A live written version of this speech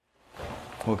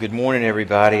Well, good morning,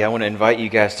 everybody. I want to invite you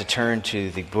guys to turn to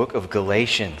the book of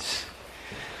Galatians.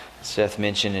 Seth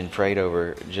mentioned and prayed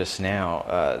over just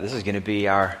now. This is going to be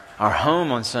our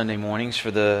home on Sunday mornings for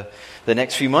the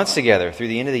next few months together through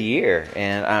the end of the year.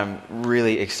 And I'm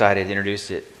really excited to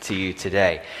introduce it to you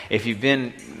today. If you've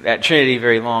been at Trinity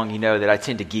very long, you know that I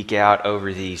tend to geek out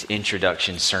over these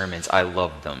introduction sermons. I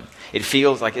love them. It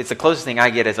feels like it's the closest thing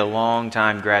I get as a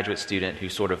long-time graduate student who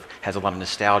sort of has a lot of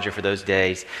nostalgia for those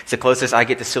days. It's the closest I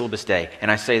get to syllabus day. And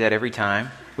I say that every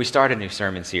time we start a new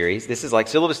sermon series. This is like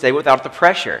syllabus day without the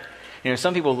pressure. You know,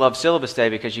 some people love syllabus day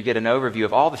because you get an overview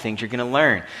of all the things you're going to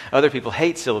learn. Other people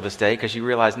hate syllabus day because you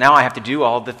realize now I have to do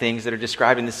all the things that are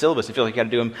described in the syllabus. I feel like you got to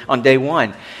do them on day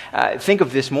one. Think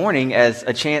of this morning as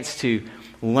a chance to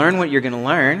learn what you're going to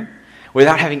learn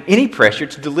without having any pressure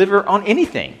to deliver on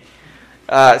anything.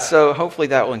 So hopefully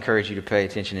that will encourage you to pay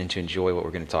attention and to enjoy what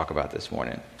we're going to talk about this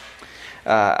morning.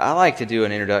 I like to do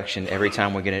an introduction every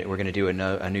time we're going to do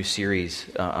a new series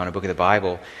on a book of the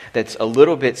Bible that's a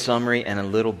little bit summary and a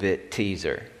little bit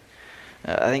teaser.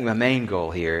 I think my main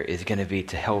goal here is going to be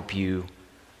to help you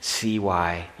see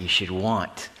why you should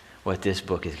want what this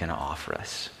book is going to offer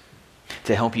us,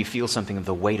 to help you feel something of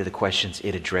the weight of the questions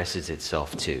it addresses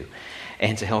itself to,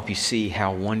 and to help you see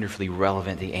how wonderfully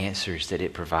relevant the answers that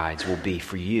it provides will be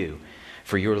for you,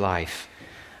 for your life,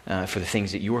 for the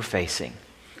things that you're facing,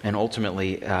 and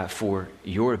ultimately for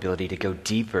your ability to go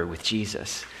deeper with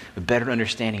Jesus, a better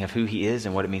understanding of who He is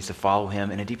and what it means to follow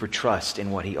Him, and a deeper trust in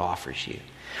what He offers you.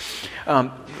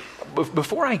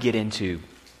 Before I get into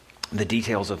the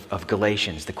details of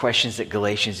Galatians, the questions that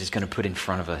Galatians is going to put in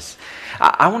front of us,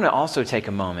 I want to also take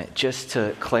a moment just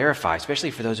to clarify, especially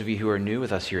for those of you who are new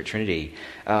with us here at Trinity,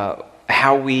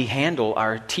 how we handle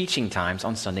our teaching times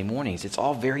on Sunday mornings. It's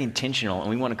all very intentional, and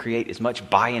we want to create as much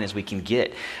buy-in as we can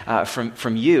get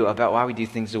from you about why we do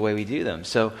things the way we do them.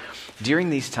 So during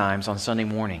these times on Sunday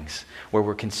mornings, where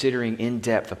we're considering in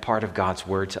depth a part of God's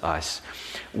Word to us,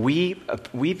 we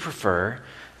prefer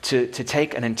to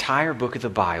take an entire book of the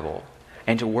Bible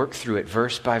and to work through it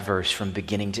verse by verse from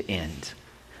beginning to end.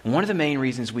 And one of the main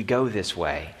reasons we go this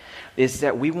way is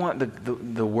that we want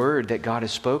the word that God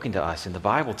has spoken to us in the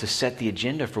Bible to set the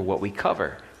agenda for what we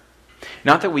cover.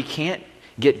 Not that we can't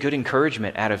get good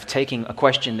encouragement out of taking a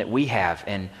question that we have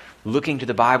and looking to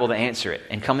the Bible to answer it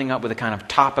and coming up with a kind of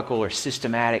topical or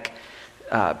systematic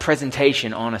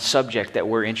presentation on a subject that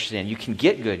we're interested in. You can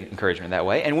get good encouragement that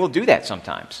way, and we'll do that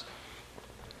sometimes.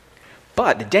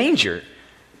 But the danger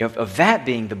of that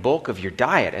being the bulk of your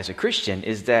diet as a Christian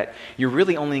is that you're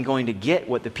really only going to get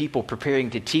what the people preparing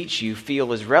to teach you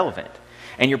feel is relevant.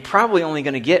 And you're probably only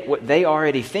going to get what they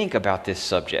already think about this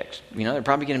subject. You know, they're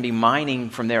probably going to be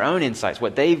mining from their own insights,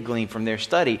 what they've gleaned from their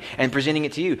study, and presenting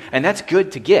it to you. And that's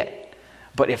good to get.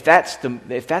 But if that's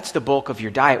the bulk of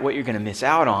your diet, what you're going to miss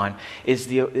out on is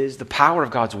the power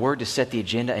of God's Word to set the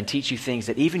agenda and teach you things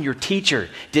that even your teacher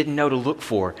didn't know to look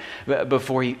for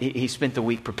before he spent the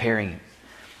week preparing.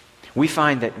 We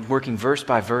find that working verse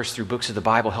by verse through books of the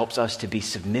Bible helps us to be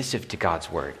submissive to God's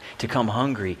Word, to come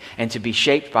hungry, and to be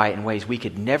shaped by it in ways we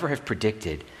could never have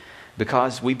predicted,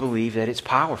 because we believe that it's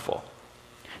powerful,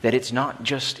 that it's not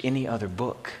just any other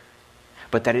book,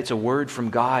 but that it's a word from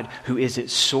God who is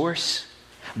its source,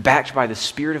 backed by the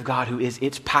Spirit of God who is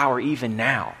its power even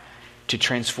now to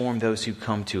transform those who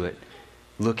come to it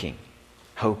looking,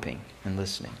 hoping, and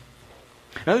listening.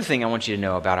 Another thing I want you to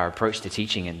know about our approach to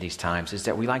teaching in these times is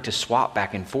that we like to swap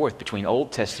back and forth between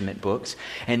Old Testament books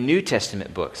and New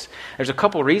Testament books. There's a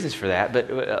couple of reasons for that,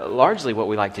 but largely what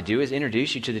we like to do is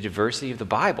introduce you to the diversity of the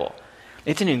Bible.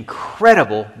 It's an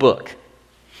incredible book.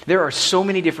 There are so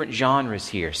many different genres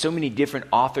here, so many different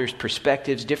authors'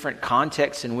 perspectives, different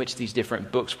contexts in which these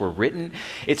different books were written.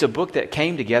 It's a book that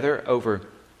came together over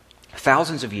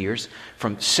thousands of years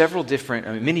from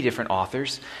many different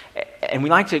authors, and we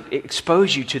like to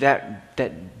expose you to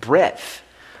that breadth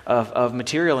of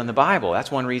material in the Bible.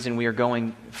 That's one reason we are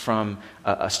going from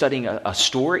studying a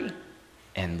story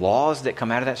and laws that come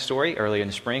out of that story. Earlier in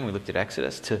the spring, we looked at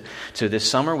Exodus. To this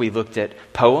summer, we looked at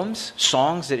poems,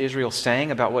 songs that Israel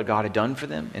sang about what God had done for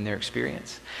them in their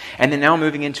experience. And then now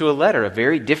moving into a letter, a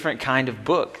very different kind of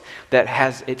book that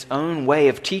has its own way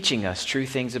of teaching us true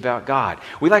things about God.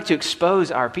 We like to expose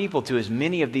our people to as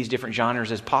many of these different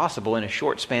genres as possible in a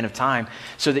short span of time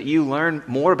so that you learn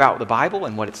more about the Bible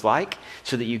and what it's like,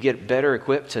 so that you get better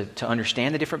equipped to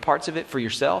understand the different parts of it for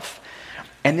yourself.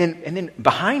 And then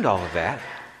behind all of that,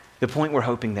 the point we're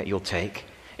hoping that you'll take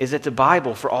is that the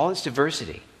Bible, for all its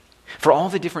diversity, for all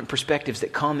the different perspectives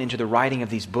that come into the writing of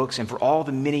these books, and for all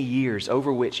the many years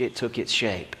over which it took its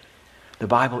shape, the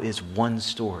Bible is one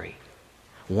story,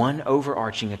 one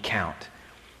overarching account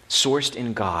sourced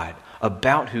in God,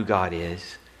 about who God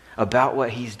is, about what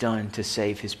he's done to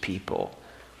save his people.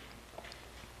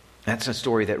 That's a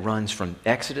story that runs from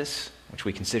Exodus, which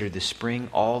we consider this spring,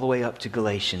 all the way up to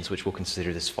Galatians, which we'll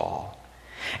consider this fall.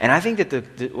 And I think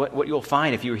that what you'll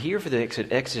find, if you were here for the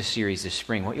Exodus series this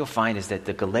spring, what you'll find is that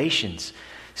the Galatians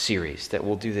series that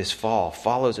we'll do this fall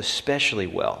follows especially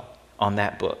well on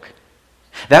that book.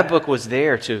 That book was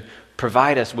there to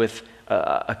provide us with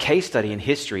a case study in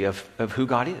history of who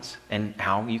God is and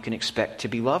how you can expect to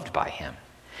be loved by him.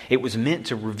 It was meant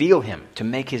to reveal him, to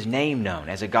make his name known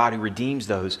as a God who redeems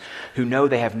those who know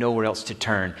they have nowhere else to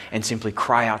turn and simply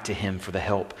cry out to him for the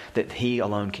help that he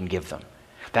alone can give them.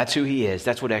 That's who he is.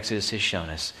 That's what Exodus has shown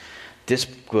us. This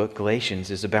book, Galatians,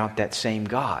 is about that same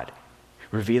God,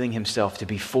 revealing himself to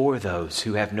be for those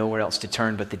who have nowhere else to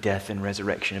turn but the death and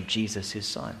resurrection of Jesus, his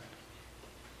Son.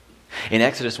 In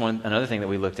Exodus, another thing that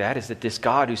we looked at is that this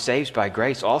God who saves by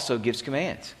grace also gives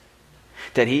commands.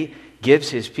 That he gives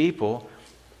his people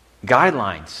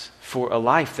guidelines for a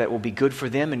life that will be good for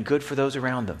them and good for those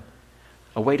around them.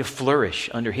 A way to flourish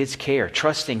under his care,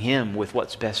 trusting him with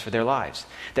what's best for their lives.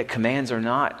 That commands are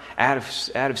not out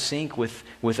of sync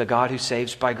with a God who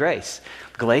saves by grace.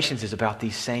 Galatians is about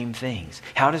these same things.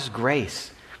 How does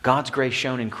grace, God's grace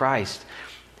shown in Christ,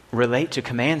 relate to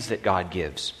commands that God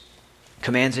gives?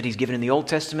 Commands that he's given in the Old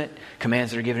Testament,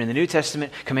 commands that are given in the New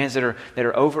Testament, commands that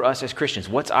are over us as Christians.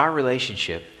 What's our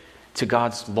relationship to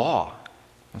God's law?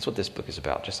 That's what this book is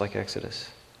about, just like Exodus.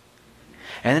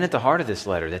 And then at the heart of this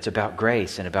letter that's about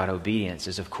grace and about obedience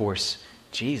is, of course,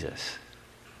 Jesus.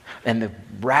 And the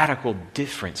radical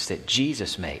difference that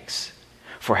Jesus makes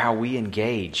for how we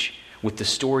engage with the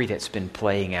story that's been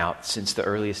playing out since the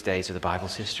earliest days of the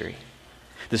Bible's history.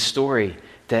 The story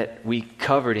that we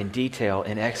covered in detail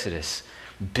in Exodus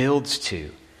builds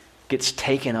to, gets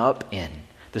taken up in,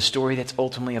 the story that's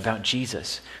ultimately about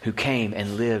Jesus, who came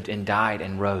and lived and died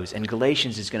and rose. And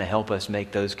Galatians is going to help us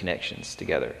make those connections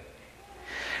together.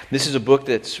 This is a book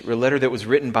that's a letter that was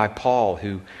written by Paul,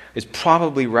 who is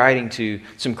probably writing to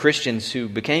some Christians who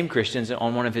became Christians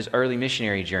on one of his early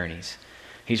missionary journeys.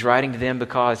 He's writing to them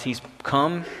because he's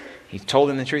told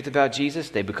them the truth about Jesus,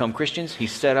 they become Christians,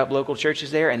 he's set up local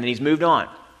churches there, and then he's moved on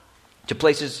to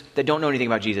places that don't know anything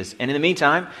about Jesus. And in the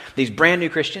meantime, these brand new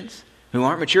Christians, who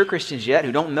aren't mature Christians yet,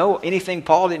 who don't know anything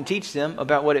Paul didn't teach them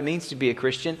about what it means to be a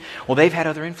Christian, well, they've had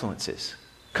other influences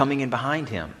coming in behind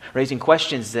him, raising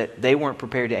questions that they weren't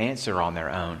prepared to answer on their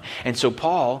own. And so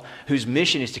Paul, whose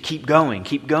mission is to keep going,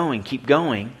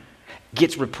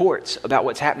 gets reports about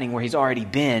what's happening where he's already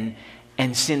been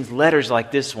and sends letters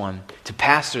like this one to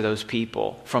pastor those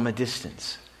people from a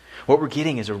distance. What we're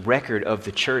getting is a record of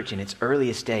the church in its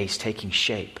earliest days taking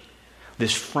shape.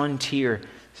 This frontier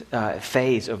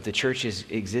phase of the church's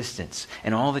existence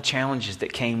and all the challenges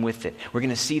that came with it. We're going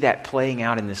to see that playing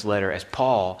out in this letter as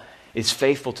Paul is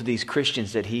faithful to these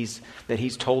Christians that he's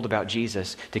told about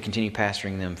Jesus to continue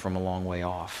pastoring them from a long way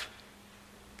off.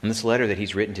 And this letter that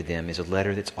he's written to them is a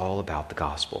letter that's all about the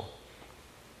gospel.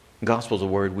 The gospel is a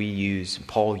word we use,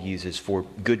 Paul uses for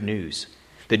good news.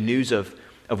 The news of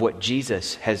what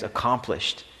Jesus has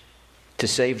accomplished to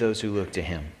save those who look to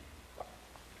him.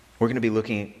 We're going to be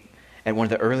looking at one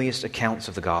of the earliest accounts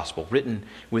of the gospel, written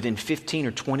within 15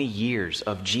 or 20 years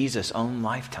of Jesus' own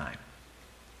lifetime.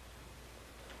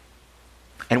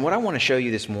 And what I want to show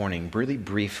you this morning, really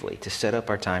briefly, to set up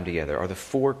our time together, are the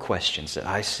 4 questions that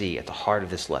I see at the heart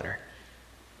of this letter.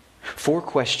 4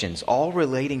 questions, all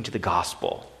relating to the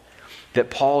gospel, that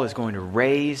Paul is going to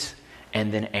raise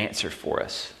and then answer for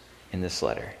us in this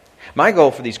letter. My goal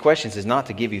for these questions is not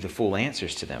to give you the full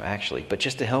answers to them, actually, but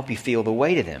just to help you feel the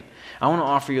weight of them. I want to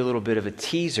offer you a little bit of a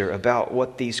teaser about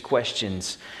what these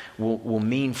questions will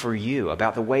mean for you,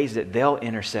 about the ways that they'll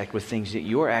intersect with things that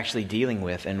you're actually dealing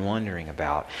with and wondering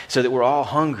about, so that we're all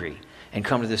hungry and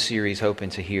come to this series hoping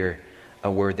to hear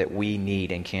a word that we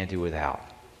need and can't do without.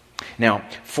 Now,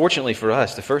 fortunately for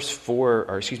us, the first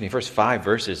 5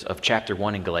 verses of chapter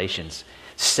 1 in Galatians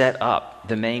set up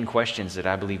the main questions that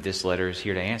I believe this letter is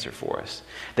here to answer for us.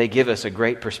 They give us a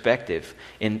great perspective,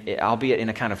 albeit in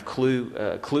a kind of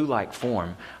clue-like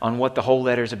form, on what the whole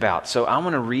letter is about. So I'm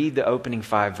going to read the opening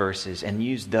 5 verses and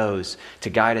use those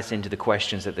to guide us into the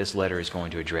questions that this letter is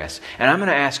going to address. And I'm going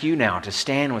to ask you now to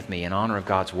stand with me in honor of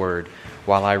God's word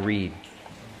while I read.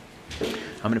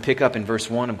 I'm going to pick up in verse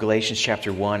 1 of Galatians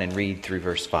chapter 1 and read through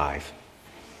verse 5.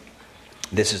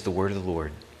 This is the word of the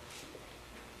Lord.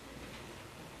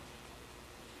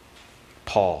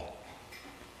 Paul,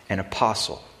 an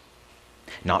apostle,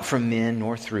 not from men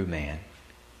nor through man,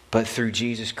 but through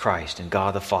Jesus Christ and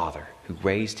God the Father, who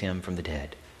raised him from the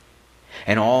dead,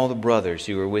 and all the brothers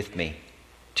who are with me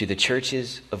to the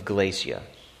churches of Galatia.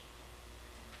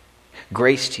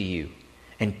 Grace to you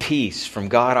and peace from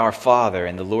God our Father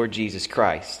and the Lord Jesus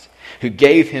Christ, who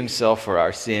gave himself for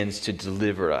our sins to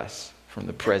deliver us from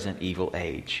the present evil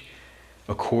age,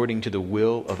 according to the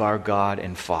will of our God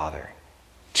and Father,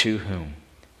 to whom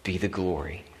be the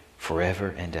glory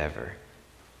forever and ever.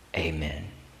 Amen.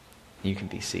 You can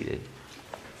be seated.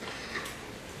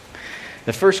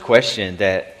 The first question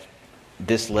that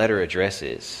this letter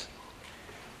addresses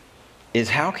is,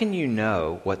 how can you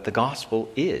know what the gospel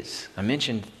is? I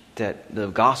mentioned that the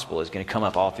gospel is going to come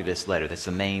up all through this letter. That's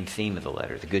the main theme of the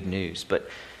letter, the good news. But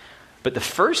the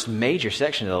first major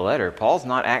section of the letter, Paul's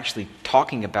not actually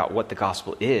talking about what the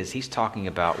gospel is. He's talking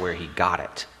about where he got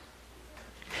it.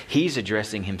 He's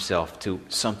addressing himself to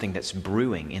something that's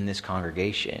brewing in this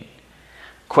congregation.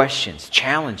 Questions,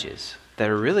 challenges that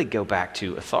really go back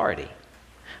to authority.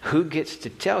 Who gets to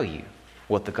tell you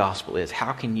what the gospel is?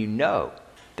 How can you know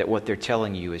that what they're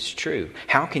telling you is true?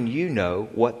 How can you know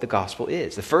what the gospel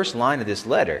is? The first line of this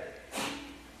letter,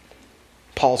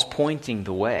 Paul's pointing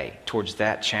the way towards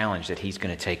that challenge that he's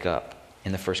going to take up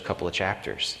in the first couple of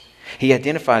chapters. He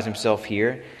identifies himself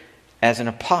here as an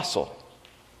apostle.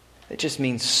 It just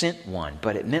means sent one,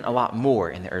 but it meant a lot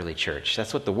more in the early church.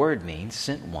 That's what the word means,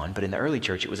 sent one. But in the early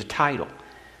church, it was a title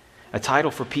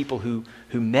for people who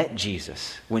met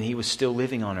Jesus when he was still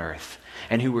living on earth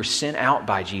and who were sent out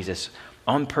by Jesus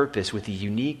on purpose with the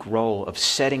unique role of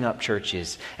setting up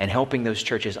churches and helping those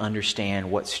churches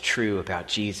understand what's true about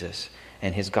Jesus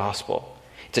and his gospel.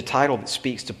 It's a title that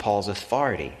speaks to Paul's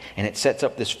authority, and it sets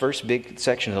up this first big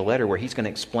section of the letter where he's going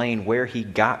to explain where he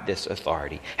got this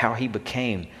authority, how he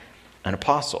became an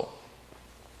apostle.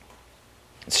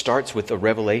 It starts with a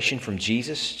revelation from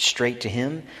Jesus straight to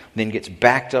him, then gets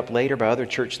backed up later by other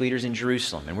church leaders in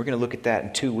Jerusalem. And we're going to look at that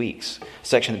in 2 weeks. A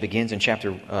section that begins in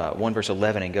chapter 1, verse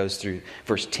 11 and goes through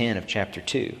verse 10 of chapter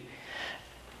 2.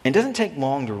 And it doesn't take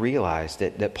long to realize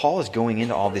that Paul is going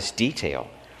into all this detail,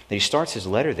 that he starts his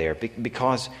letter there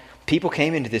because people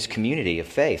came into this community of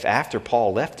faith after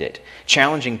Paul left it,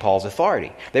 challenging Paul's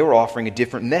authority. They were offering a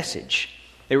different message.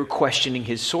 They were questioning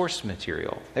his source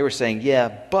material. They were saying, yeah,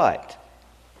 but...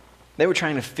 They were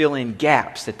trying to fill in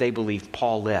gaps that they believed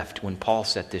Paul left when Paul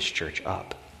set this church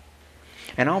up.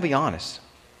 And I'll be honest,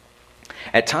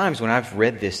 at times when I've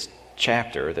read this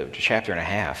chapter, the chapter and a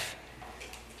half,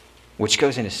 which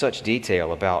goes into such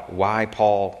detail about why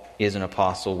Paul is an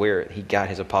apostle, where he got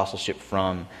his apostleship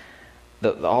from, a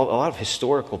lot of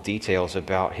historical details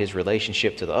about his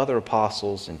relationship to the other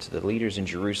apostles and to the leaders in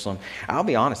Jerusalem. I'll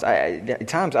be honest, at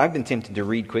times I've been tempted to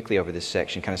read quickly over this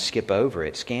section, kind of skip over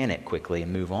it, scan it quickly,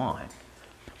 and move on.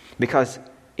 Because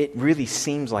it really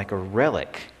seems like a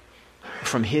relic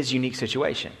from his unique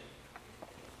situation,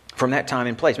 from that time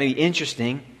and place. Maybe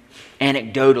interesting,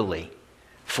 anecdotally,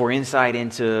 for insight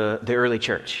into the early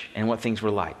church and what things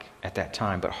were like at that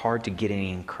time, but hard to get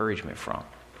any encouragement from.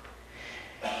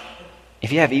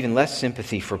 If you have even less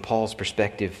sympathy for Paul's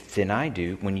perspective than I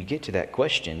do, when you get to that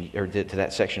question, or to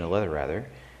that section of the letter rather,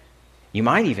 you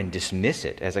might even dismiss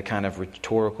it as a kind of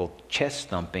rhetorical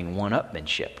chest-thumping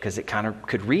one-upmanship, because it kind of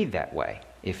could read that way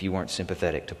if you weren't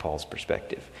sympathetic to Paul's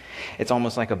perspective. It's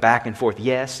almost like a back and forth,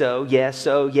 yes, so,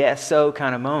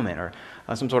 kind of moment, or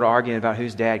some sort of argument about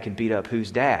whose dad can beat up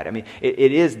whose dad. I mean,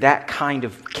 it is that kind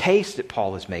of case that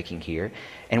Paul is making here.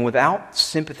 And without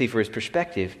sympathy for his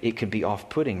perspective, it could be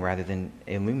off-putting rather than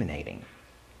illuminating.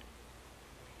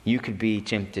 You could be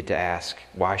tempted to ask,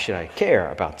 why should I care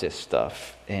about this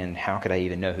stuff? And how could I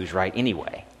even know who's right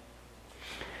anyway?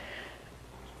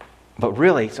 But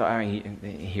really,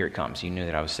 here it comes. You knew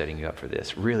that I was setting you up for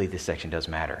this. Really, this section does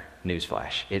matter.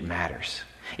 Newsflash, it matters.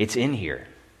 It's in here.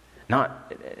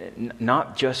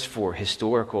 Not just for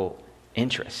historical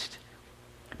interest,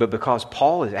 but because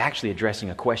Paul is actually addressing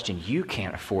a question you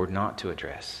can't afford not to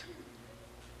address.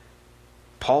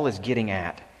 Paul is getting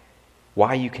at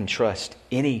why you can trust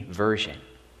any version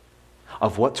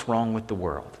of what's wrong with the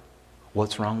world,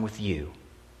 what's wrong with you,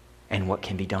 and what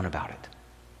can be done about it.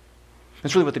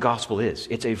 That's really what the gospel is.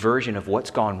 It's a version of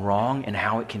what's gone wrong and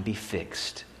how it can be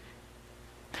fixed.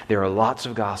 There are lots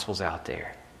of gospels out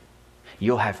there.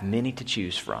 You'll have many to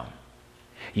choose from.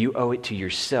 You owe it to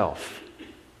yourself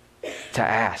to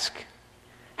ask,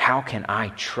 how can I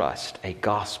trust a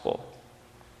gospel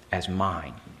as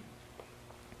mine?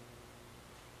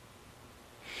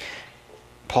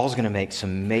 Paul's going to make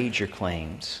some major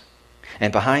claims.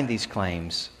 And behind these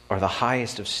claims are the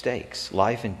highest of stakes,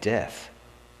 life and death.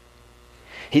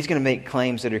 He's going to make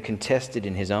claims that are contested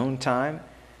in his own time,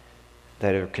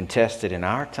 that are contested in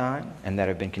our time, and that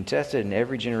have been contested in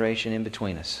every generation in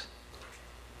between us.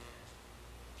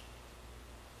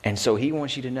 And so he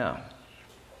wants you to know.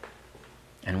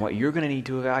 And what you're going to need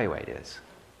to evaluate is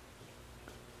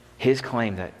his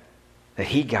claim that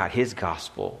he got his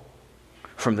gospel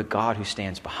from the God who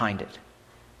stands behind it,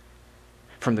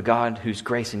 from the God whose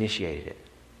grace initiated it,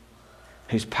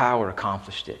 whose power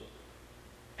accomplished it,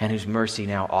 and whose mercy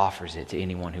now offers it to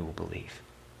anyone who will believe.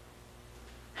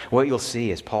 What you'll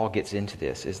see as Paul gets into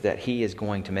this is that he is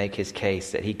going to make his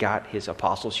case that he got his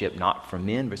apostleship not from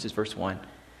men, this is verse 1,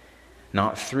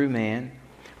 not through man,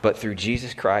 but through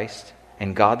Jesus Christ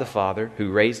and God the Father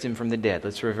who raised him from the dead.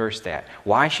 Let's reverse that.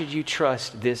 Why should you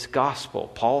trust this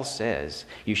gospel? Paul says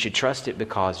you should trust it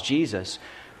because Jesus,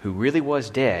 who really was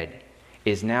dead,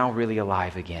 is now really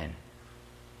alive again.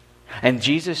 And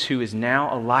Jesus, who is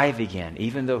now alive again,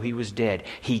 even though he was dead,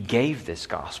 he gave this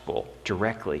gospel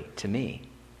directly to me.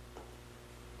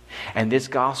 And this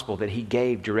gospel that he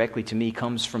gave directly to me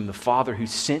comes from the Father who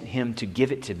sent him to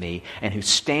give it to me and who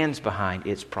stands behind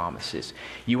its promises.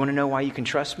 You want to know why you can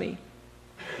trust me?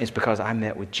 It's because I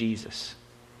met with Jesus.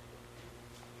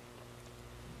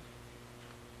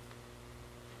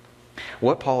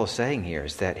 What Paul is saying here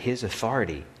is that his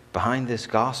authority behind this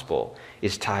gospel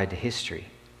is tied to history,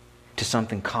 to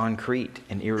something concrete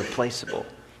and irreplaceable.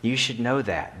 You should know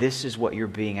that. This is what you're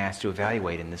being asked to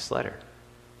evaluate in this letter.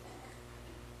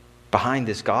 Behind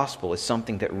this gospel is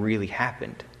something that really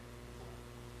happened.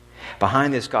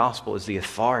 Behind this gospel is the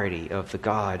authority of the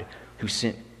God who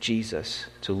sent Jesus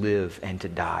to live and to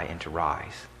die and to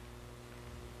rise.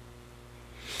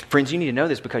 Friends, you need to know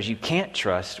this because you can't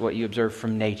trust what you observe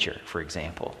from nature, for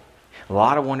example. A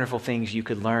lot of wonderful things you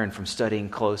could learn from studying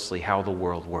closely how the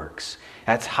world works.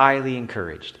 That's highly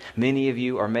encouraged. Many of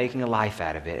you are making a life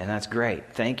out of it, and that's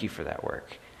great. Thank you for that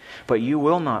work. But you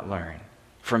will not learn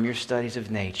from your studies of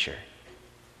nature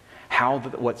how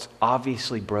what's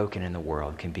obviously broken in the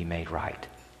world can be made right.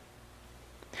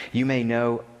 You may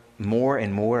know more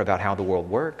and more about how the world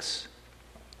works,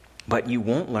 but you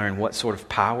won't learn what sort of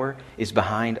power is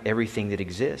behind everything that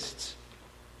exists.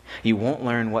 You won't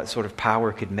learn what sort of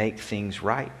power could make things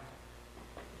right.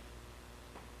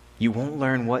 You won't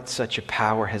learn what such a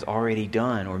power has already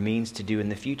done or means to do in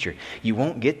the future. You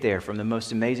won't get there from the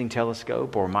most amazing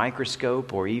telescope or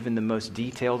microscope or even the most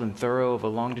detailed and thorough of a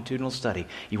longitudinal study.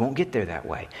 You won't get there that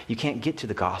way. You can't get to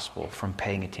the gospel from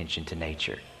paying attention to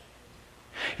nature.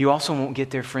 You also won't get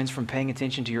there, friends, from paying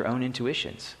attention to your own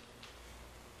intuitions.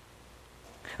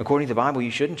 According to the Bible,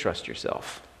 you shouldn't trust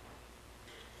yourself.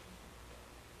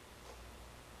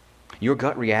 Your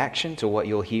gut reaction to what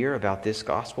you'll hear about this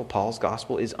gospel, Paul's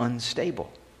gospel, is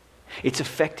unstable. It's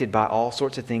affected by all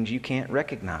sorts of things you can't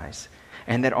recognize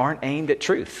and that aren't aimed at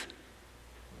truth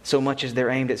so much as they're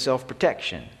aimed at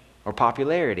self-protection or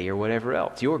popularity or whatever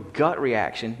else. Your gut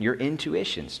reaction, your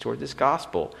intuitions toward this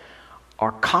gospel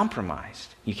are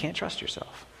compromised. You can't trust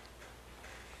yourself.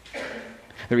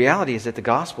 The reality is that the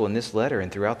gospel in this letter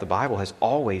and throughout the Bible has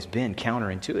always been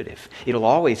counterintuitive. It'll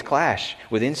always clash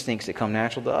with instincts that come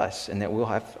natural to us and that we'll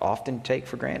have often take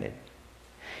for granted.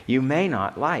 You may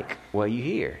not like what you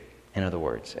hear, in other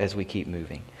words, as we keep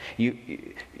moving.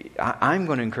 I'm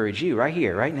going to encourage you right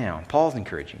here, right now, Paul's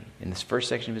encouraging you in this first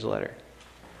section of his letter,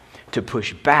 to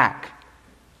push back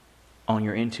on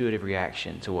your intuitive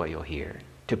reaction to what you'll hear,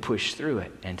 to push through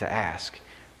it and to ask,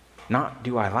 not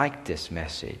do I like this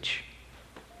message,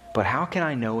 but how can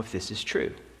I know if this is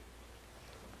true?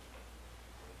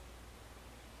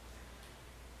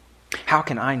 How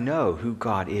can I know who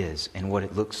God is and what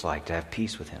it looks like to have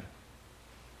peace with Him?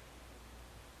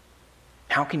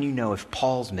 How can you know if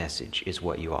Paul's message is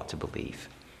what you ought to believe?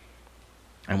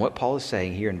 And what Paul is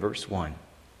saying here in verse 1,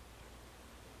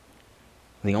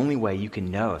 the only way you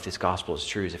can know if this gospel is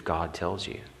true is if God tells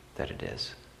you that it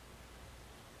is.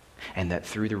 And that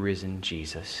through the risen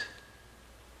Jesus,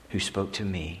 who spoke to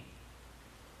me,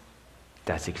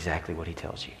 that's exactly what he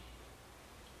tells you.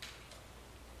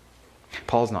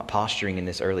 Paul's not posturing in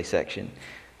this early section.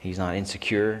 He's not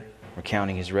insecure,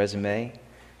 recounting his resume.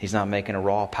 He's not making a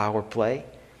raw power play.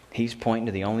 He's pointing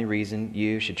to the only reason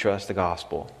you should trust the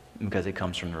gospel, because it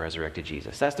comes from the resurrected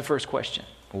Jesus. That's the first question.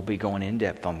 We'll be going in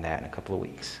depth on that in a couple of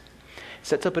weeks.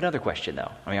 Sets up another question,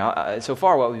 though. So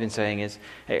far what we've been saying is,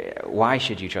 hey, why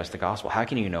should you trust the gospel? How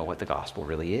can you know what the gospel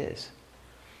really is?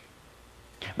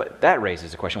 But that raises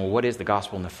the question, well, what is the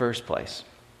gospel in the first place?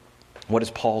 What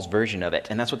is Paul's version of it?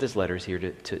 And that's what this letter is here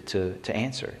to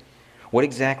answer. What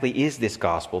exactly is this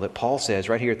gospel that Paul says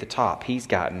right here at the top he's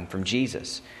gotten from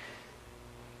Jesus?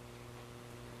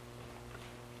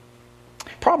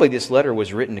 Probably this letter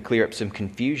was written to clear up some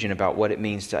confusion about what it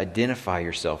means to identify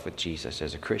yourself with Jesus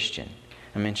as a Christian.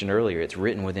 I mentioned earlier, it's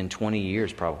written within 20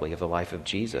 years probably of the life of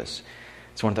Jesus.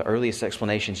 It's one of the earliest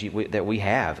explanations that we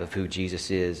have of who Jesus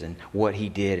is and what he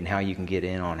did and how you can get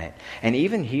in on it. And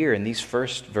even here in these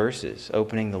first verses,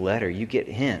 opening the letter, you get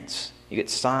hints, you get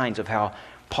signs of how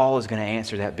Paul is going to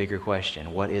answer that bigger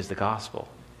question: what is the gospel?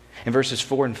 In verses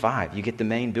 4 and 5, you get the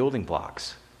main building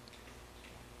blocks.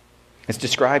 It's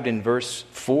described in verse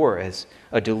 4 as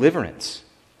a deliverance.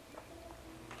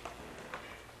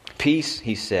 Peace,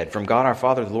 he said, from God our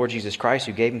Father, the Lord Jesus Christ,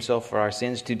 who gave himself for our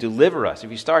sins to deliver us. If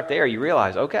you start there, you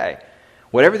realize, okay,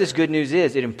 whatever this good news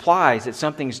is, it implies that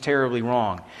something's terribly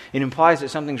wrong. It implies that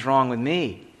something's wrong with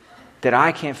me, that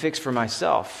I can't fix for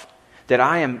myself, that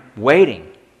I am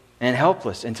waiting and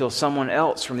helpless until someone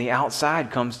else from the outside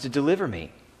comes to deliver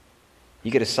me. You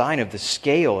get a sign of the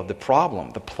scale of the problem,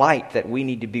 the plight that we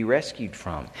need to be rescued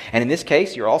from. And in this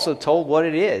case, you're also told what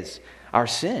it is. Our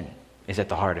sin is at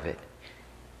the heart of it.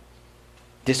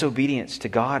 Disobedience to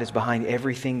God is behind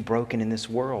everything broken in this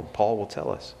world, Paul will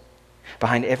tell us.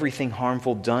 Behind everything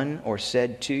harmful done or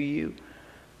said to you,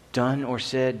 done or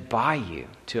said by you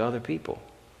to other people.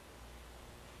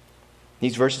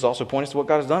 These verses also point us to what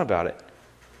God has done about it.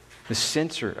 The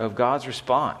center of God's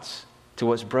response to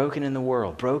what's broken in the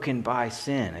world, broken by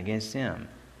sin against him,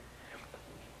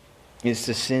 is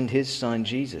to send his Son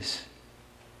Jesus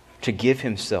to give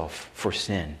himself for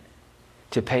sin,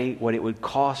 to pay what it would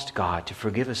cost God to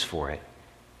forgive us for it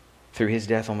through his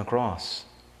death on the cross.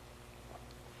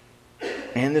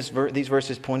 And these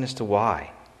verses point us to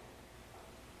why.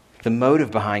 The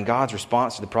motive behind God's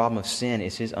response to the problem of sin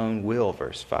is his own will,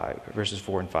 verses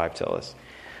 4 and 5 tell us.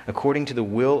 According to the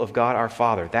will of God our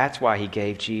Father. That's why he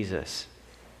gave Jesus,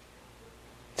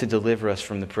 to deliver us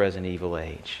from the present evil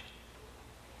age.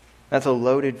 That's a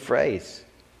loaded phrase.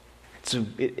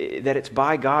 That it's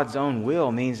by God's own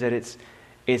will means that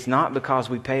it's not because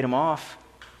we paid him off.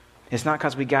 It's not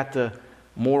because we got the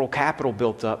moral capital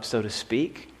built up, so to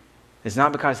speak. It's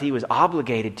not because he was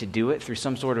obligated to do it through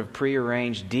some sort of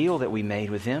prearranged deal that we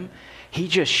made with him. He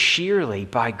just sheerly,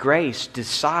 by grace,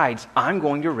 decides, I'm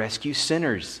going to rescue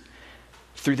sinners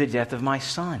through the death of my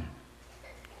Son.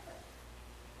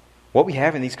 What we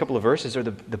have in these couple of verses are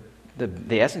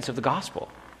the essence of the gospel.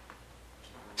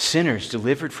 Sinners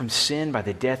delivered from sin by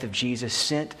the death of Jesus,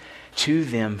 sent to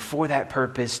them for that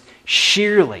purpose,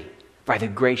 sheerly by the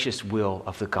gracious will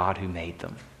of the God who made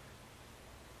them.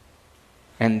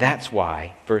 And that's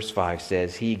why verse 5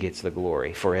 says he gets the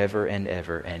glory forever and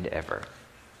ever and ever.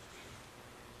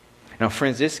 Now,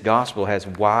 friends, this gospel has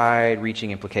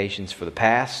wide-reaching implications for the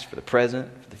past, for the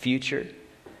present, for the future,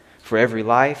 for every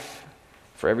life,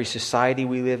 for every society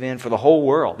we live in, for the whole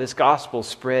world. This gospel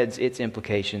spreads its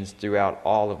implications throughout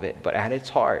all of it. But at its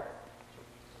heart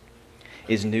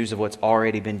is news of what's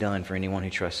already been done for anyone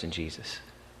who trusts in Jesus.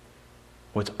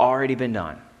 What's already been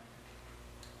done.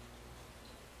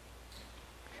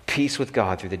 Peace with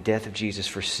God through the death of Jesus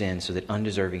for sin, so that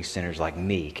undeserving sinners like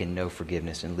me can know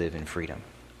forgiveness and live in freedom.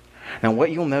 Now, what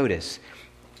you'll notice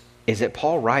is that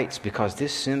Paul writes because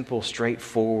this simple,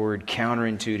 straightforward,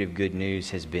 counterintuitive good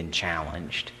news has been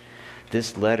challenged.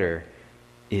 This letter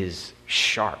is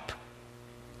sharp.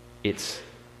 It's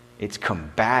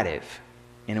combative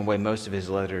in a way most of his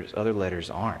other letters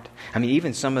aren't. I mean,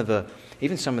 even some of the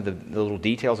little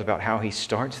details about how he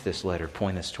starts this letter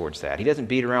point us towards that. He doesn't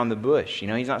beat around the bush.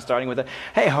 He's not starting with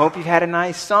hey, hope you've had a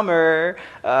nice summer,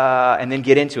 and then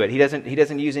get into it. He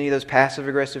doesn't use any of those passive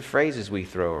aggressive phrases we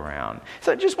throw around.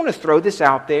 So I just want to throw this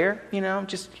out there.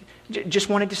 Just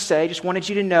wanted to say, just wanted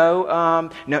you to know.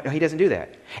 No, he doesn't do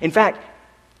that. In fact,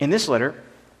 in this letter,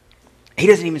 he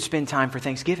doesn't even spend time for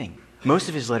Thanksgiving. Most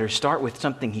of his letters start with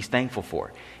something he's thankful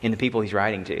for in the people he's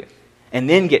writing to, and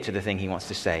then get to the thing he wants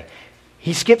to say.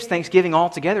 He skips Thanksgiving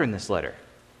altogether in this letter.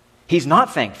 He's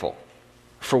not thankful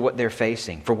for what they're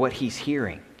facing, for what he's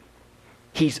hearing.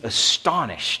 He's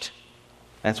astonished.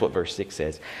 That's what verse 6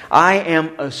 says. I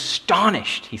am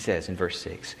astonished, he says in verse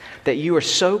 6, that you are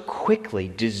so quickly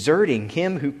deserting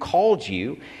him who called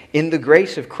you in the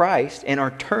grace of Christ and are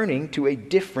turning to a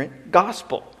different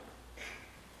gospel.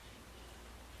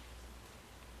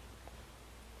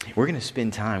 We're going to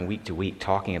spend time week to week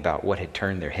talking about what had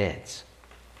turned their heads.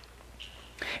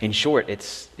 In short,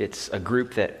 it's a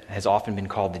group that has often been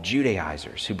called the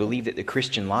Judaizers, who believed that the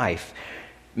Christian life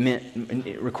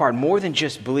required more than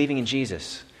just believing in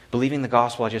Jesus, believing the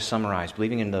gospel I just summarized,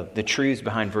 believing in the truths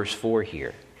behind verse 4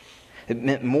 here. It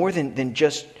meant more than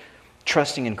just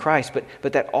trusting in Christ,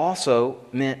 but that also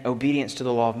meant obedience to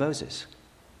the law of Moses.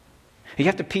 You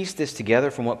have to piece this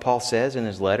together from what Paul says in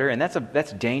his letter, and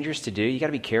that's dangerous to do. You got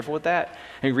to be careful with that.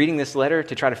 Reading this letter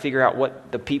to try to figure out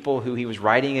what the people who he was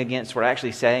writing against were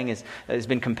actually saying has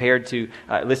been compared to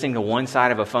listening to one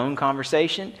side of a phone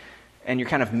conversation. and you're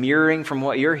kind of mirroring from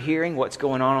what you're hearing what's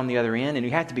going on the other end, and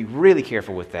you have to be really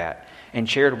careful with that and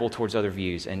charitable towards other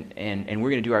views, and we're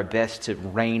going to do our best to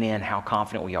rein in how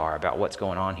confident we are about what's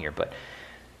going on here.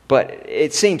 But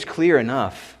it seems clear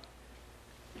enough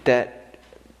that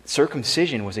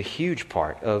circumcision was a huge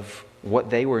part of what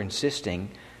they were insisting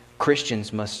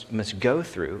Christians must go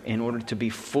through in order to be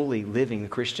fully living the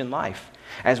Christian life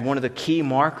as one of the key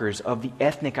markers of the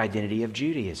ethnic identity of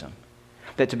Judaism.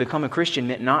 That to become a Christian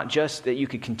meant not just that you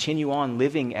could continue on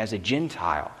living as a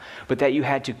Gentile, but that you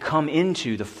had to come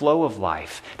into the flow of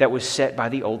life that was set by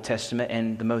the Old Testament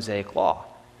and the Mosaic Law.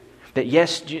 That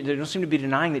yes, they don't seem to be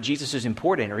denying that Jesus is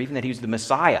important or even that he was the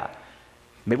Messiah.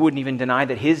 Maybe wouldn't even deny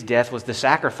that his death was the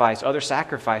sacrifice other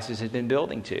sacrifices had been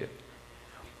building to.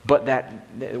 But that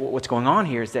what's going on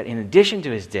here is that in addition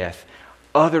to his death,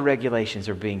 other regulations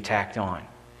are being tacked on.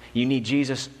 You need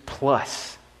Jesus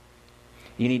plus.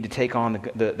 You need to take on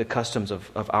the customs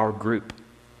of our group.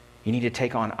 You need to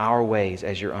take on our ways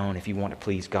as your own if you want to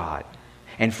please God.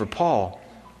 And for Paul,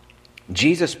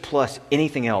 Jesus plus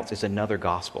anything else is another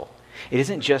gospel. It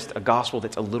isn't just a gospel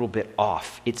that's a little bit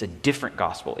off. It's a different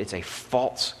gospel. It's a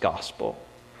false gospel.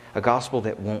 A gospel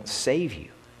that won't save you.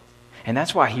 And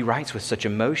that's why he writes with such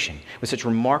emotion, with such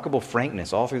remarkable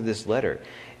frankness all through this letter.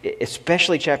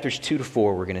 Especially chapters 2 to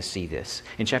 4, we're going to see this.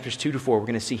 In chapters 2 to 4, we're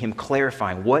going to see him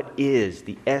clarifying what is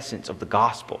the essence of the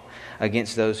gospel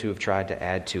against those who have tried to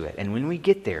add to it. And when we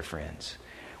get there, friends,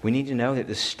 we need to know that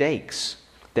the stakes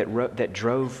that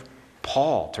drove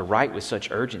Paul to write with such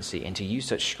urgency and to use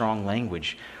such strong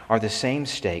language are the same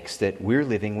stakes that we're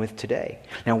living with today.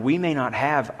 Now, we may not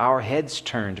have our heads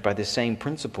turned by the same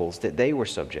principles that they were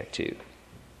subject to.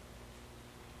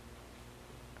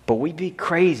 But we'd be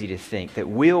crazy to think that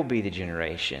we'll be the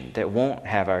generation that won't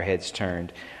have our heads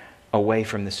turned away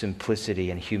from the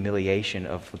simplicity and humiliation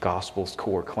of the gospel's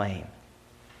core claim.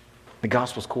 The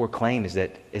gospel's core claim is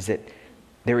that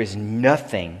there is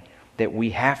nothing that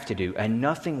we have to do and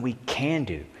nothing we can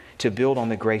do to build on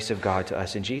the grace of God to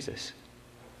us in Jesus.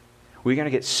 We're going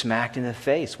to get smacked in the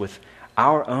face with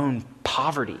our own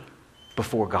poverty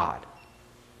before God.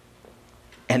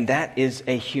 And that is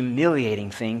a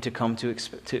humiliating thing to come to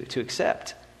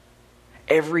accept.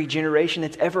 Every generation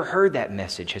that's ever heard that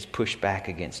message has pushed back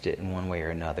against it in one way or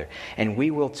another. And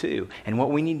we will too. And what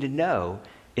we need to know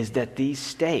is that these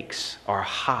stakes are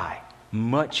high.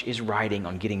 Much is riding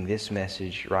on getting this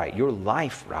message right. Your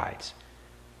life rides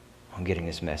on getting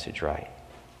this message right.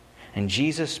 And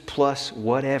Jesus plus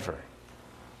whatever.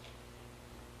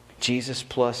 Jesus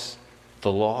plus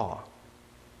the law.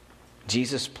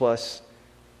 Jesus plus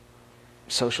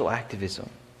social activism.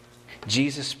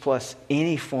 Jesus plus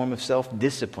any form of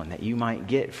self-discipline that you might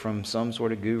get from some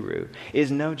sort of guru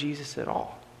is no Jesus at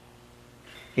all.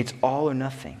 It's all or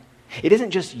nothing. It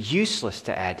isn't just useless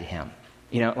to add to him.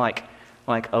 You know, like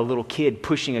a little kid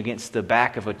pushing against the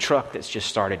back of a truck that's just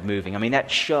started moving. I mean,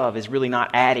 that shove is really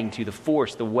not adding to the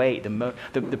force, the weight,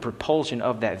 the propulsion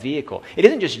of that vehicle. It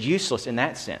isn't just useless in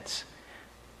that sense.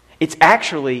 It's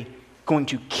actually going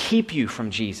to keep you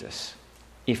from Jesus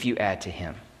if you add to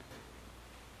him.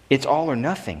 It's all or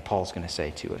nothing, Paul's going to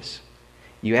say to us.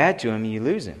 You add to him and you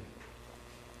lose him.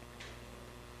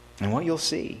 And what you'll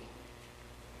see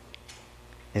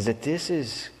is that this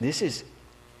is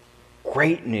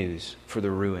great news for the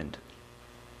ruined.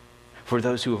 For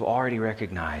those who have already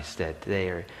recognized that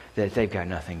they've got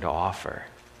nothing to offer,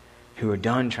 who are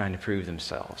done trying to prove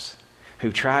themselves,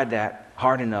 who've tried that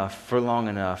hard enough for long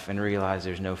enough and realize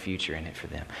there's no future in it for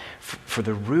them. For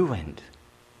the ruined,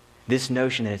 this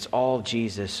notion that it's all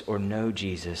Jesus or no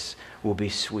Jesus will be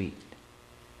sweet.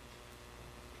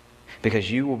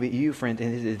 Because you, friend,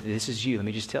 and this is you. Let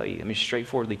me just tell you. Let me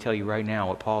straightforwardly tell you right now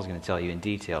what Paul's going to tell you in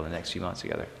detail the next few months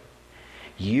together.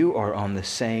 You are on the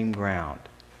same ground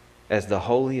as the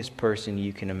holiest person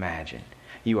you can imagine.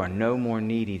 You are no more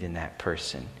needy than that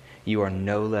person. You are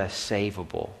no less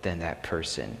savable than that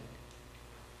person.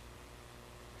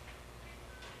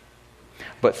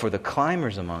 But for the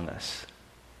climbers among us,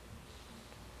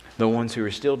 the ones who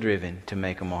are still driven to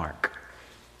make a mark,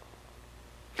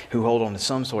 who hold on to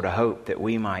some sort of hope that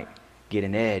we might get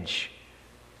an edge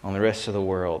on the rest of the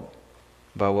world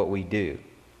by what we do,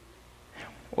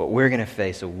 well, we're going to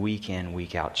face a week in,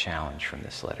 week out challenge from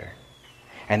this letter.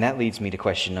 And that leads me to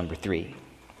question number 3.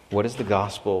 What does the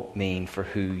gospel mean for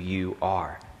who you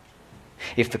are?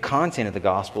 If the content of the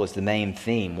gospel is the main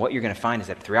theme, what you're going to find is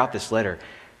that throughout this letter,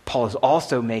 Paul is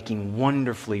also making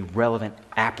wonderfully relevant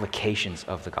applications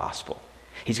of the gospel.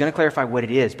 He's going to clarify what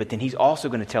it is, but then he's also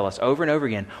going to tell us over and over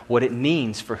again what it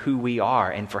means for who we are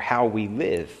and for how we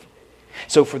live.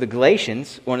 So for the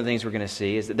Galatians, one of the things we're going to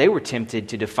see is that they were tempted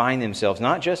to define themselves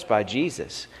not just by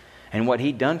Jesus and what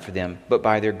he'd done for them, but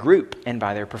by their group and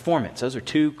by their performance. Those are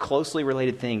two closely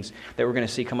related things that we're going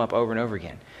to see come up over and over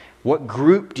again. What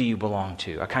group do you belong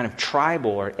to? A kind of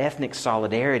tribal or ethnic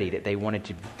solidarity that they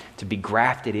wanted to be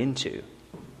grafted into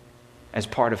as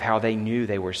part of how they knew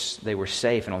they were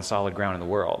safe and on solid ground in the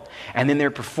world. And then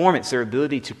their performance, their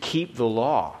ability to keep the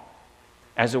law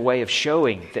as a way of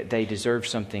showing that they deserve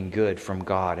something good from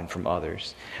God and from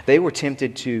others. They were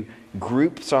tempted to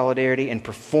group solidarity and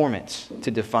performance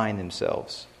to define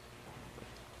themselves.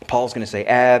 Paul's going to say,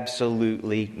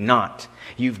 absolutely not.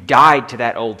 You've died to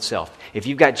that old self. If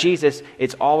you've got Jesus,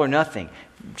 it's all or nothing.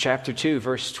 Chapter 2,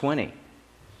 verse 20.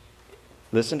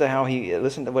 Listen to how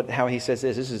he says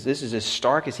this. This is as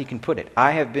stark as he can put it.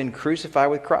 I have been crucified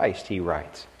with Christ, he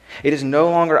writes. It is no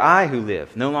longer I who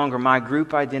live, no longer my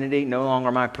group identity, no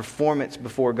longer my performance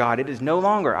before God. It is no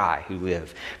longer I who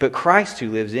live, but Christ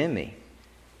who lives in me.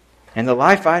 And the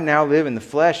life I now live in the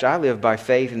flesh, I live by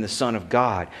faith in the Son of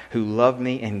God, who loved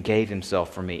me and gave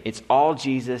himself for me. It's all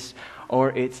Jesus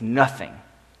or it's nothing,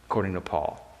 according to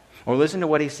Paul. Or listen to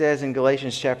what he says in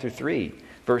Galatians chapter 3,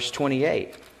 verse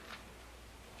 28.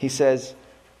 He says,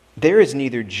 there is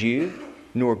neither Jew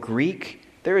nor Greek,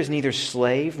 there is neither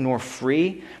slave nor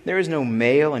free, there is no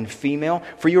male and female,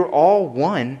 for you're all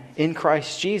one in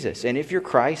Christ Jesus. And if you're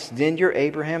Christ, then you're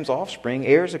Abraham's offspring,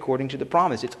 heirs according to the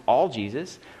promise. It's all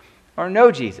Jesus or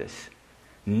no Jesus.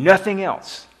 Nothing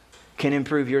else can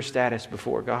improve your status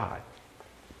before God.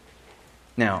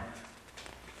 Now,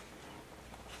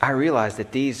 I realize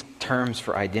that these terms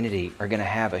for identity are going to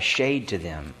have a shade to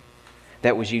them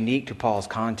that was unique to Paul's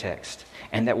context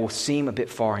and that will seem a bit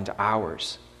far into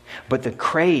ours. But the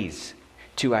craze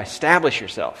to establish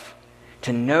yourself,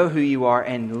 to know who you are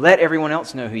and let everyone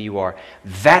else know who you are,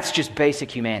 that's just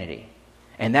basic humanity.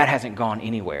 And that hasn't gone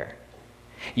anywhere.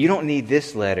 You don't need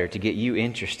this letter to get you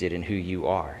interested in who you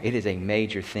are. It is a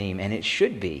major theme, and it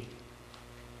should be.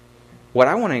 What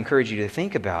I want to encourage you to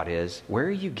think about is, where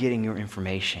are you getting your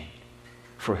information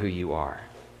for who you are?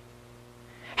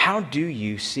 How do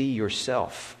you see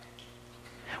yourself?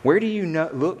 Where do you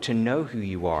look to know who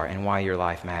you are and why your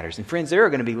life matters? And friends, there are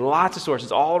going to be lots of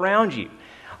sources all around you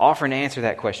offering to answer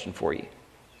that question for you.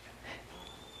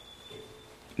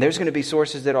 There's going to be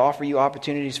sources that offer you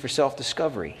opportunities for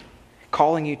self-discovery,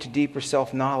 calling you to deeper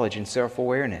self-knowledge and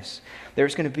self-awareness.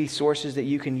 There's going to be sources that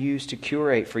you can use to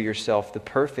curate for yourself the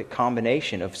perfect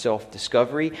combination of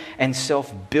self-discovery and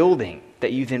self-building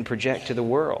that you then project to the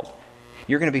world.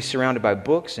 You're going to be surrounded by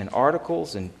books and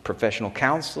articles and professional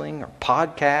counseling or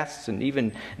podcasts and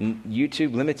even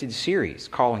YouTube limited series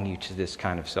calling you to this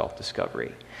kind of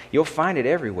self-discovery. You'll find it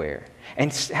everywhere.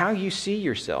 And how you see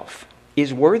yourself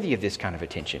is worthy of this kind of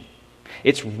attention.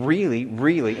 It's really,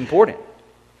 really important.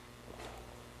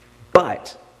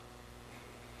 But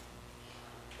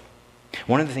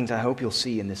one of the things I hope you'll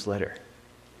see in this letter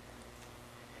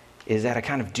is that a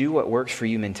kind of do what works for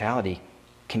you mentality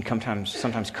can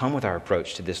sometimes come with our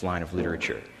approach to this line of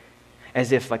literature.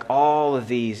 As if like all of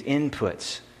these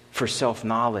inputs for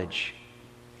self-knowledge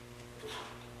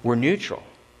were neutral,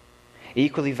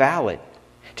 equally valid,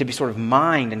 to be sort of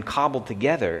mined and cobbled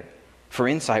together for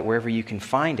insight wherever you can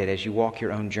find it as you walk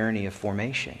your own journey of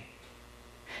formation.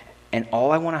 And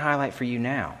all I want to highlight for you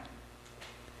now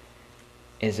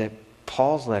is that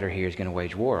Paul's letter here is going to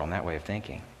wage war on that way of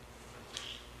thinking.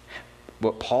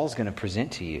 What Paul's going to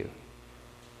present to you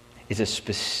is a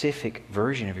specific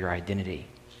version of your identity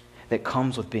that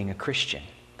comes with being a Christian,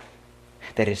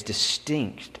 that is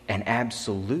distinct and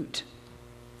absolute.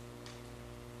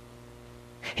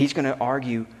 He's going to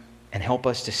argue and help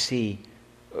us to see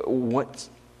what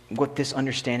this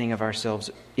understanding of ourselves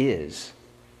is.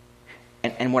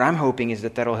 And what I'm hoping is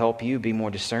that that'll help you be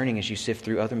more discerning as you sift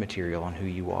through other material on who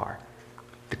you are.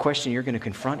 The question you're going to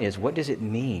confront is, what does it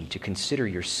mean to consider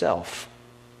yourself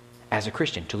as a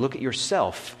Christian? To look at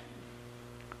yourself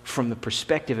from the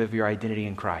perspective of your identity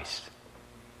in Christ.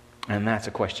 And that's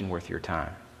a question worth your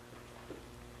time.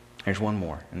 There's one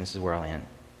more, and this is where I'll end.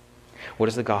 What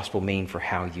does the gospel mean for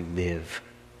how you live?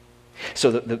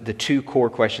 So the two core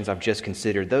questions I've just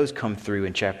considered, those come through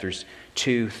in chapters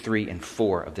 2, 3, and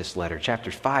 4 of this letter.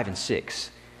 Chapters 5 and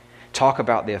 6 talk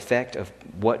about the effect of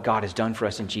what God has done for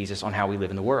us in Jesus on how we live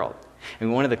in the world.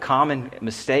 And one of the common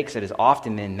mistakes that has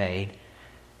often been made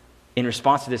in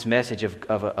response to this message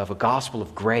of a gospel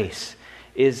of grace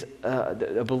is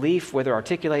a belief, whether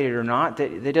articulated or not,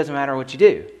 that it doesn't matter what you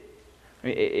do.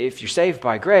 If you're saved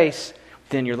by grace,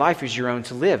 then your life is your own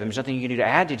to live. And there's nothing you can do to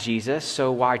add to Jesus,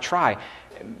 so why try?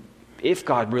 if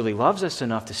God really loves us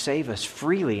enough to save us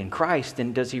freely in Christ,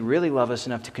 then does he really love us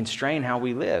enough to constrain how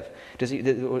we live?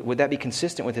 Would that be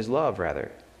consistent with his love,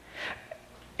 rather?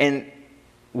 And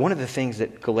one of the things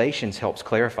that Galatians helps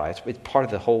clarify, it's part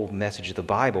of the whole message of the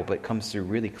Bible, but it comes through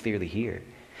really clearly here,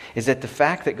 is that the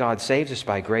fact that God saves us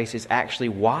by grace is actually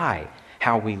why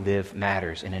how we live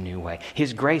matters in a new way.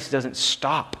 His grace doesn't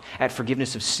stop at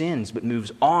forgiveness of sins, but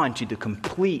moves on to the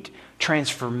complete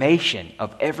transformation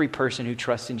of every person who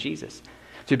trusts in Jesus.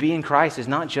 To be in Christ is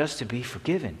not just to be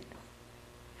forgiven.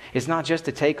 It's not just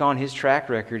to take on his track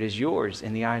record as yours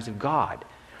in the eyes of God,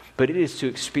 but it is to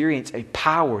experience a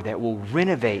power that will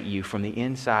renovate you from the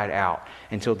inside out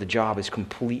until the job is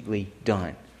completely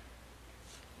done.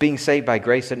 Being saved by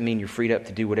grace doesn't mean you're freed up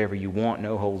to do whatever you want,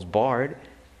 no holds barred.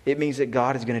 It means that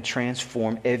God is going to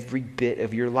transform every bit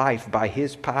of your life by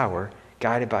his power,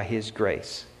 guided by his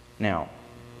grace. Now,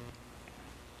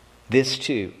 this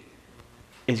too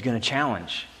is going to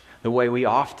challenge the way we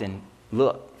often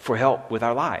look for help with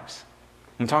our lives.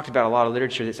 We talked about a lot of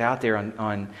literature that's out there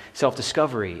on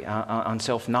self-discovery, on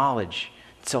self-knowledge,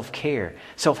 self-care.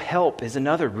 Self-help is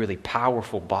another really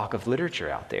powerful block of literature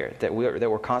out there that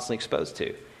we're constantly exposed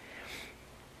to.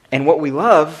 And what we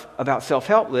love about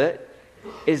self-help lit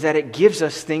is that it gives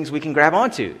us things we can grab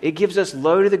onto. It gives us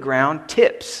low-to-the-ground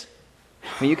tips.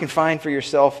 I mean, you can find for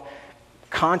yourself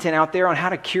content out there on how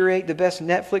to curate the best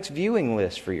Netflix viewing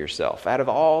list for yourself out of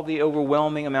all the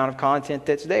overwhelming amount of content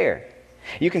that's there.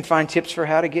 You can find tips for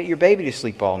how to get your baby to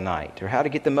sleep all night, or how to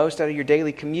get the most out of your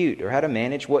daily commute, or how to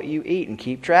manage what you eat and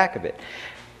keep track of it.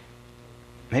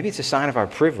 Maybe it's a sign of our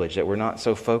privilege that we're not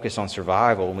so focused on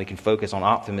survival and we can focus on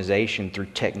optimization through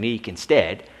technique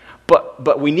instead.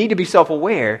 But we need to be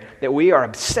self-aware that we are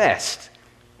obsessed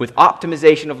with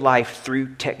optimization of life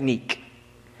through technique.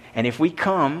 And if we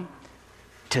come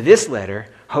to this letter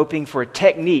hoping for a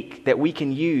technique that we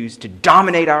can use to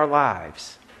dominate our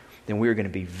lives, then we're going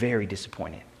to be very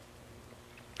disappointed.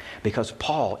 Because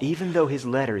Paul, even though his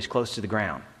letter is close to the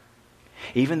ground,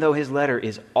 even though his letter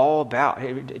is all about,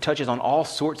 it touches on all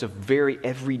sorts of very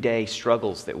everyday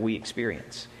struggles that we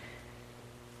experience,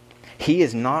 he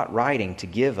is not writing to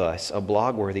give us a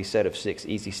blog-worthy set of 6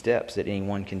 easy steps that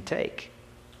anyone can take.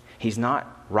 He's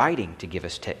not writing to give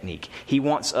us technique. He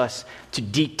wants us to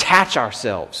detach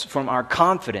ourselves from our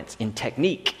confidence in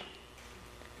technique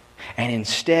and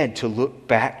instead to look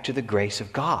back to the grace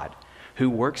of God who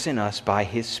works in us by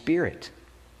his Spirit.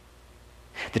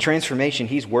 The transformation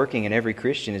he's working in every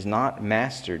Christian is not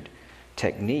mastered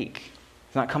technique.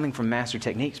 It's not coming from mastered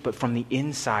techniques, but from the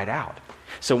inside out.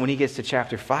 So when he gets to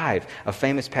chapter 5, a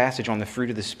famous passage on the fruit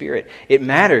of the Spirit, it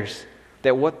matters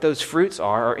that what those fruits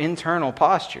are internal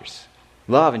postures.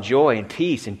 Love and joy and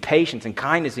peace and patience and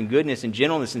kindness and goodness and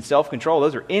gentleness and self-control.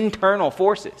 Those are internal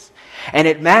forces. And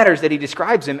it matters that he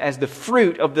describes them as the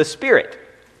fruit of the Spirit,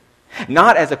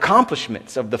 not as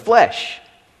accomplishments of the flesh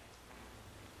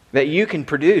that you can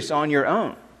produce on your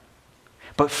own,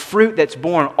 but fruit that's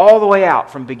born all the way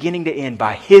out from beginning to end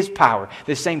by his power,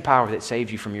 the same power that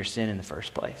saved you from your sin in the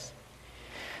first place.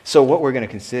 So what we're going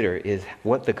to consider is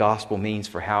what the gospel means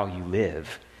for how you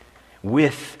live,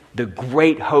 with the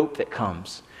great hope that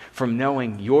comes from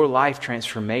knowing your life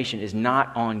transformation is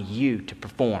not on you to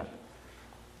perform,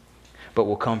 but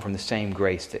will come from the same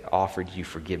grace that offered you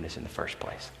forgiveness in the first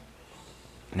place.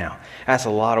 Now, that's a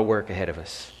lot of work ahead of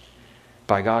us.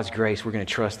 By God's grace, we're going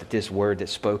to trust that this word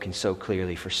that's spoken so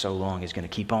clearly for so long is going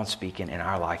to keep on speaking in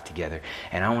our life together.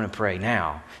 And I want to pray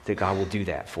now that God will do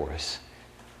that for us.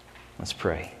 Let's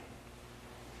pray.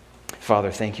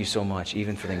 Father, thank you so much,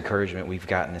 even for the encouragement we've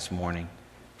gotten this morning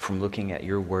from looking at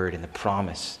your word and the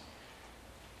promise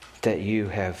that you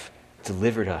have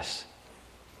delivered us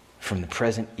from the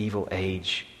present evil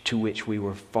age to which we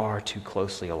were far too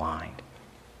closely aligned.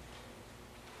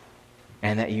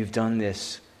 And that you've done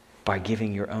this by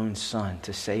giving your own Son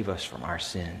to save us from our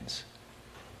sins.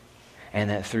 And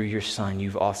that through your Son,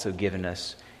 you've also given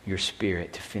us your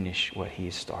Spirit to finish what he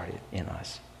has started in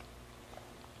us.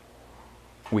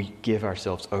 We give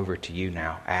ourselves over to you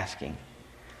now, asking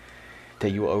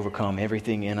that you will overcome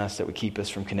everything in us that would keep us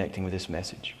from connecting with this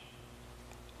message.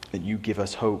 That you give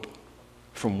us hope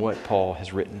from what Paul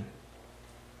has written.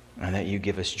 And that you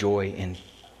give us joy in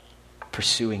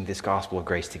pursuing this gospel of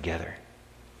grace together.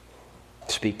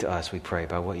 Speak to us, we pray,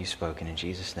 by what you've spoken. In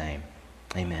Jesus' name,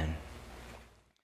 amen.